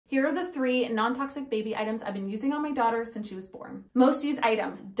Here are the 3 non-toxic baby items I've been using on my daughter since she was born. Most used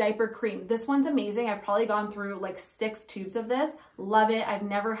item, diaper cream. This one's amazing. I've probably gone through like 6 tubes of this. Love it. I've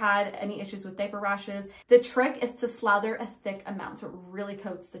never had any issues with diaper rashes. The trick is to slather a thick amount so it really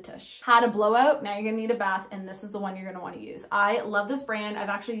coats the tush. Had a blowout, now you're gonna need a bath, and this is the one you're gonna wanna use. I love this brand. I've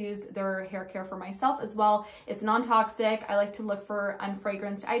actually used their hair care for myself as well. It's non-toxic. I like to look for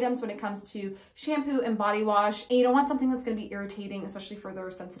unfragranced items when it comes to shampoo and body wash. And you don't want something that's gonna be irritating, especially for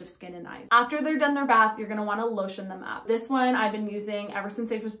their sensitive skin and eyes. After they're done their bath, you're gonna wanna lotion them up. This one I've been using ever since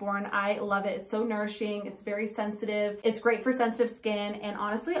Sage was born. I love it. It's so nourishing. It's very sensitive. It's great for sensitive skin, and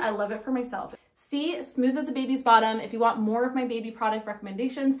honestly, I love it for myself. See, smooth as a baby's bottom. If you want more of my baby product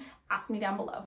recommendations, ask me down below.